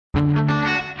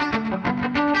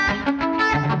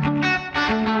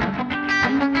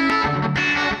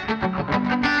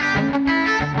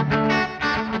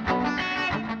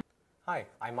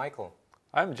Michael.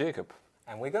 I'm Jacob.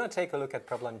 And we're going to take a look at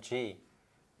problem G,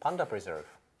 Panda Preserve.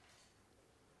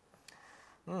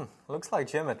 Looks like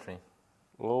geometry.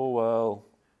 Oh, well,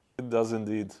 it does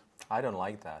indeed. I don't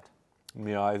like that.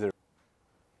 Me either.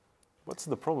 What's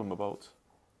the problem about?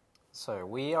 So,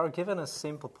 we are given a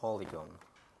simple polygon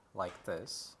like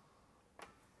this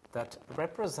that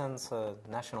represents a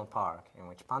national park in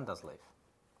which pandas live.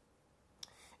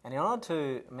 And in order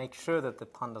to make sure that the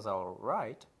pandas are all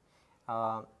right,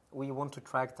 we want to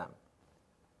track them.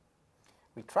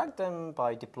 We track them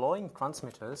by deploying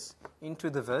transmitters into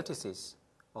the vertices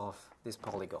of this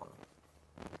polygon.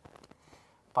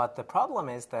 But the problem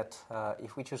is that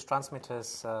if we choose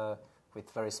transmitters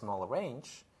with very small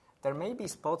range, there may be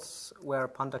spots where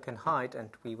Panda can hide and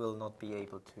we will not be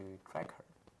able to track her.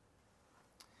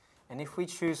 And if we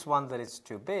choose one that is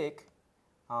too big,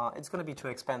 it's going to be too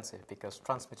expensive because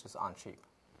transmitters aren't cheap.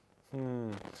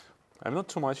 I'm not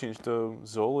too much into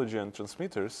zoology and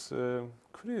transmitters.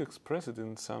 Could you express it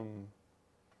in some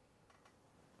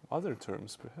other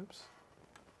terms, perhaps?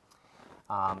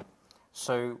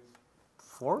 So,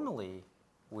 formally,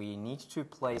 we need to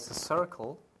place a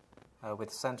circle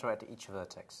with center at each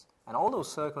vertex. And all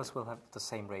those circles will have the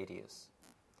same radius.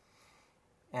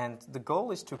 And the goal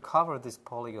is to cover this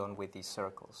polygon with these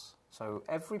circles. So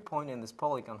every point in this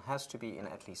polygon has to be in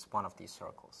at least one of these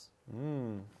circles.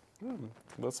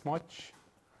 That's much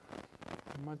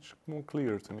more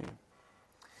clear to me.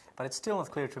 But it's still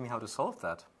not clear to me how to solve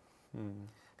that.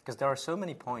 Because there are so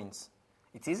many points.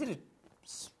 It's easy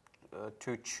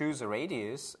to choose a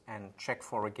radius and check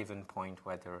for a given point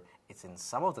whether it's in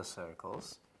some of the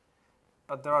circles.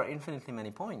 But there are infinitely many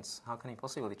points. How can you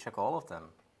possibly check all of them?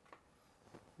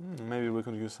 Maybe we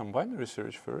could use some binary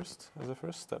search first, as a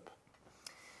first step.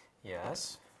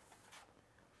 Yes.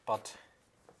 But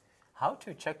how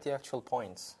to check the actual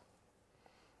points?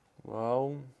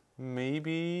 Well,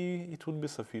 maybe it would be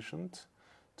sufficient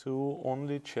to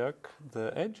only check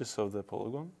the edges of the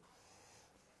polygon.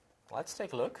 Let's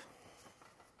take a look.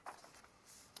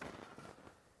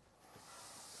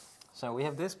 So we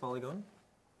have this polygon.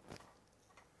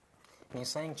 And he's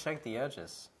saying check the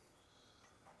edges.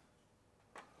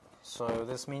 So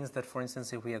this means that, for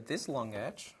instance, if we have this long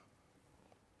edge,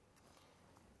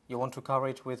 you want to cover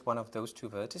it with one of those two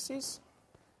vertices?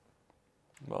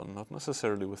 Well, not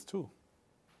necessarily with two.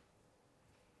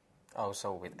 Oh,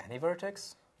 so with any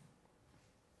vertex?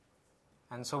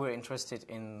 And so we're interested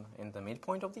in the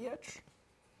midpoint of the edge?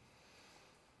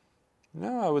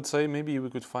 Yeah, I would say maybe we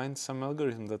could find some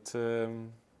algorithm that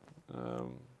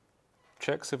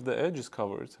checks if the edge is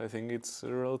covered. I think it's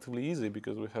relatively easy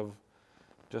because we have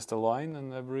just a line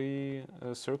and every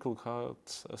circle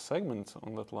cuts a segment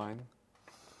on that line.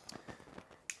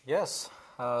 Yes,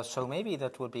 so maybe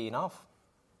that would be enough.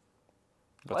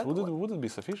 But would it be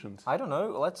sufficient? I don't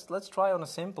know. Let's try on a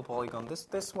simple polygon.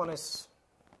 This one is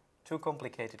too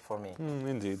complicated for me.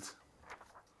 Indeed.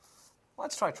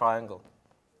 Let's try triangle.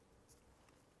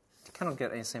 It cannot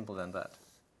get any simpler than that.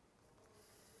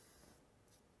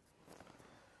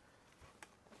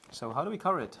 So how do we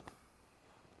cover it?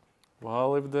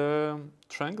 Well, if the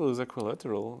triangle is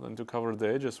equilateral, then to cover the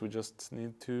edges we just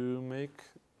need to make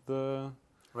the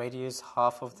radius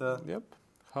half of the... Yep,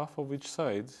 half of each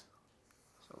side.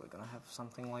 So we're going to have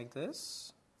something like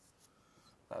this.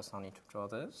 There's no need to draw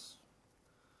this.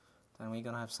 Then we're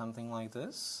going to have something like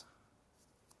this.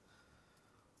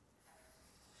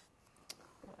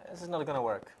 This is not going to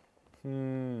work.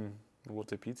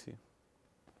 What a pity.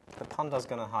 The panda's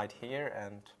going to hide here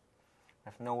and I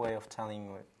have no way of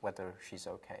telling whether she's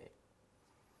okay.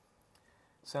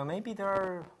 So maybe there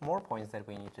are more points that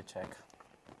we need to check.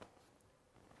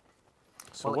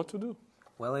 So what to do?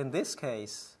 Well, in this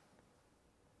case,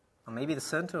 maybe the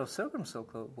center of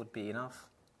circumcircle would be enough.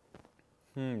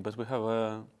 But we have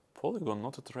a polygon,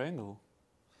 not a triangle.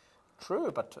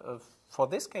 True, but for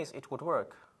this case it would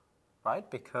work, right?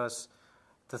 Because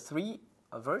the three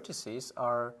vertices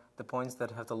are the points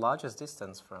that have the largest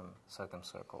distance from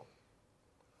circumcircle.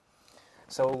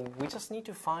 So we just need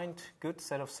to find good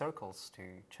set of circles to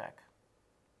check.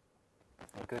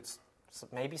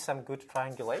 Maybe some good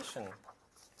triangulation.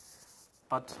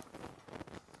 But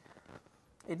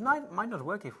it might not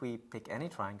work if we pick any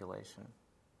triangulation.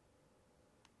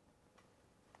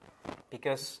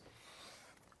 Because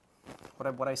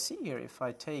what I see here, if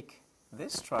I take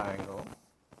this triangle,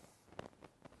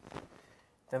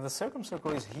 then the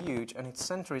circumcircle is huge and its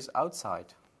center is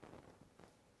outside.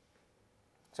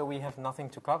 So we have nothing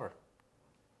to cover.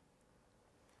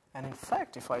 And in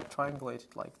fact, if I triangulate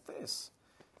it like this,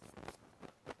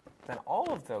 then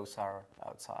all of those are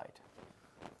outside.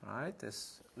 Right,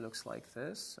 this looks like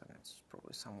this, and it's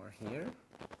probably somewhere here.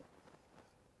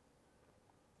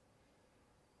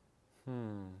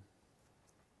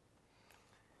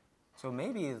 So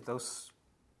maybe those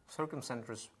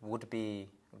circumcenters would be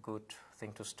a good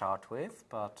thing to start with,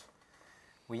 but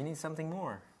we need something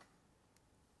more.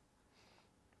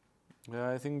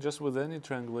 Yeah, I think just with any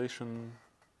triangulation,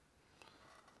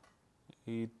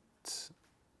 it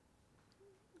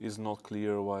is not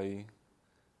clear why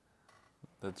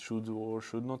that should or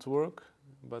should not work,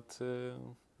 but it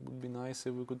would be nice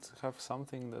if we could have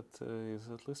something that is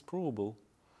at least provable.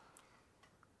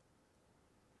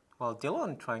 Well,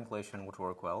 Dillon triangulation would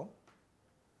work well,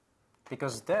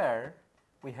 because there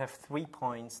we have 3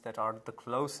 points that are the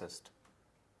closest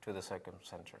to the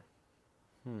circumcenter.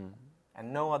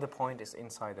 And no other point is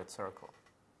inside that circle.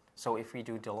 So if we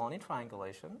do Delaunay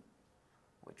triangulation,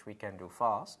 which we can do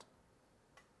fast,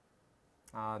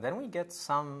 then we get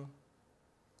some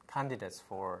candidates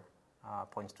for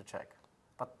points to check.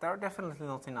 But they're definitely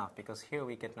not enough, because here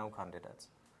we get no candidates.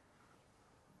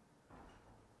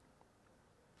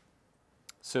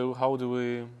 So how do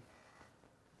we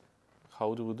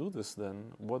do this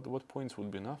then? What points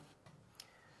would be enough?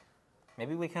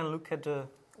 Maybe we can look at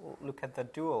the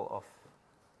dual of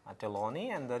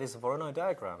Delaunay, and that is Voronoi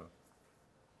diagram.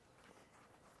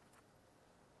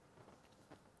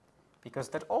 Because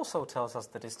that also tells us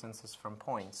the distances from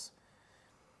points.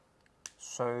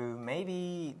 So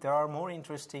maybe there are more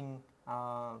interesting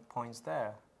points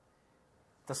there.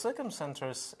 The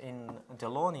circumcenters in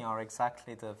Delaunay are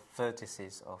exactly the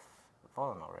vertices of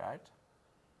Voronoi, right?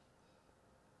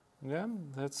 Yeah,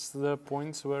 that's the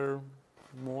points where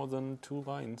more than 2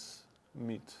 lines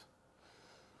meet.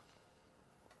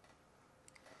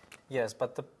 Yes,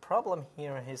 but the problem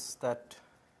here is that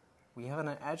we have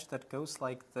an edge that goes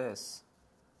like this.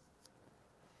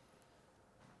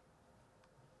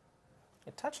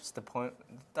 It touches the point,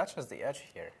 touches the edge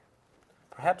here.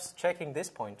 Perhaps checking this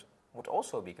point would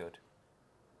also be good.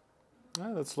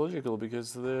 Yeah, that's logical,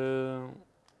 because when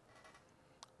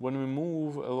we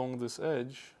move along this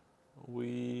edge,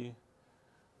 we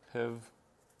have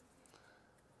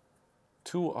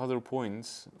 2 other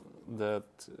points that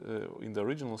in the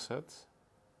original set,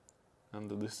 and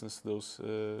the distance to those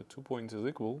 2 points is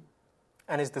equal.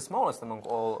 And it's the smallest among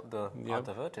all the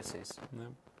other vertices. Yeah.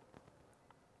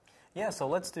 Yeah, so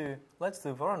let's do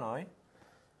Voronoi.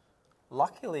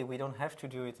 Luckily, we don't have to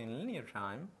do it in linear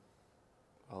time.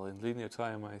 Well, in linear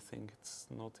time, I think it's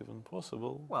not even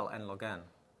possible. Well, n log n.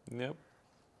 Yep.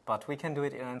 But we can do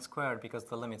it in n squared because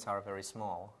the limits are very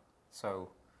small. So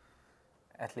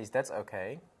at least that's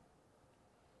okay.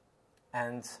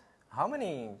 And how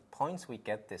many points we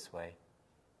get this way?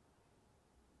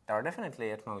 There are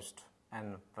definitely at most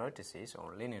n vertices,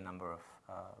 or linear number of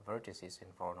vertices in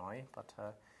Voronoi, but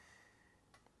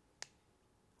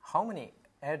how many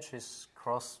edges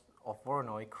of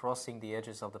Voronoi crossing the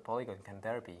edges of the polygon can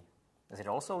there be? Is it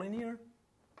also linear?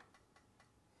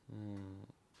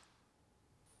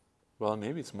 Well,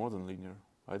 maybe it's more than linear.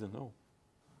 I don't know.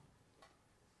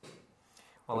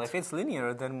 Well, if it's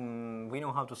linear, then we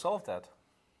know how to solve that,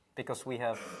 because we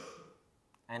have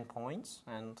n points,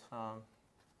 and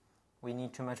we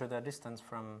need to measure the distance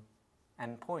from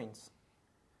n points.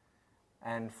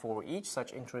 And for each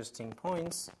such interesting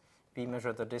points, we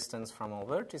measure the distance from all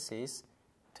vertices,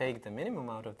 take the minimum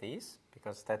out of these,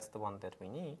 because that's the one that we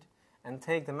need, and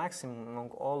take the maximum among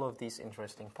all of these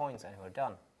interesting points, and we're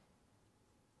done.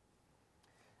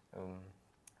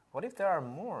 What if there are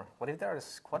more? What if there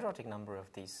is a quadratic number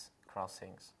of these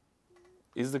crossings?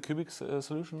 Is the cubic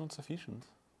solution not sufficient?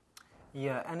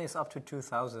 Yeah, n is up to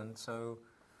 2000, so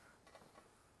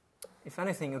if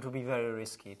anything, it would be very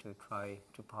risky to try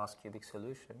to pass cubic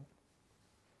solution.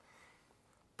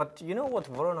 But you know what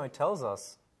Voronoi tells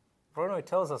us? Voronoi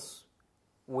tells us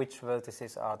which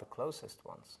vertices are the closest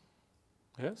ones.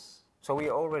 Yes. So we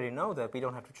already know that we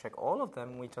don't have to check all of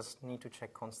them, we just need to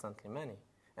check constantly many.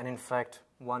 And in fact,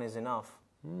 one is enough.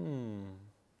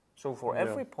 So for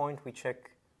every point, we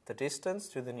check the distance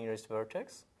to the nearest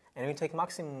vertex, and we take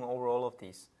maximum over all of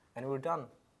these, and we're done.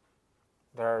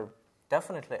 There are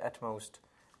definitely at most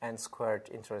n squared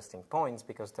interesting points,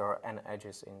 because there are n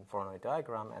edges in Voronoi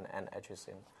diagram and n edges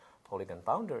in polygon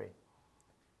boundary.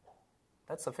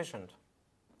 That's sufficient.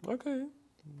 Okay,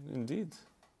 indeed.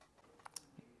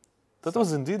 That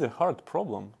was indeed a hard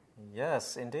problem.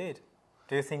 Yes, indeed.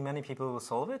 Do you think many people will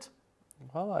solve it?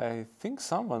 Well, I think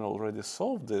someone already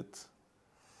solved it,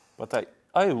 but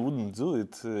I wouldn't do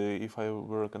it if I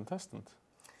were a contestant.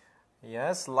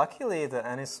 Yes, luckily the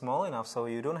n is small enough, so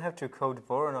you don't have to code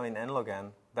Voronoi in n log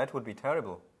n. That would be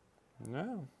terrible.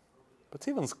 Yeah. But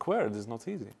even squared is not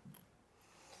easy.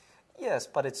 Yes,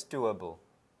 but it's doable.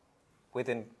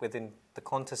 Within the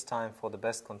contest time for the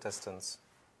best contestants,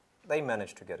 they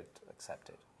managed to get it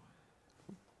accepted.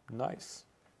 Nice.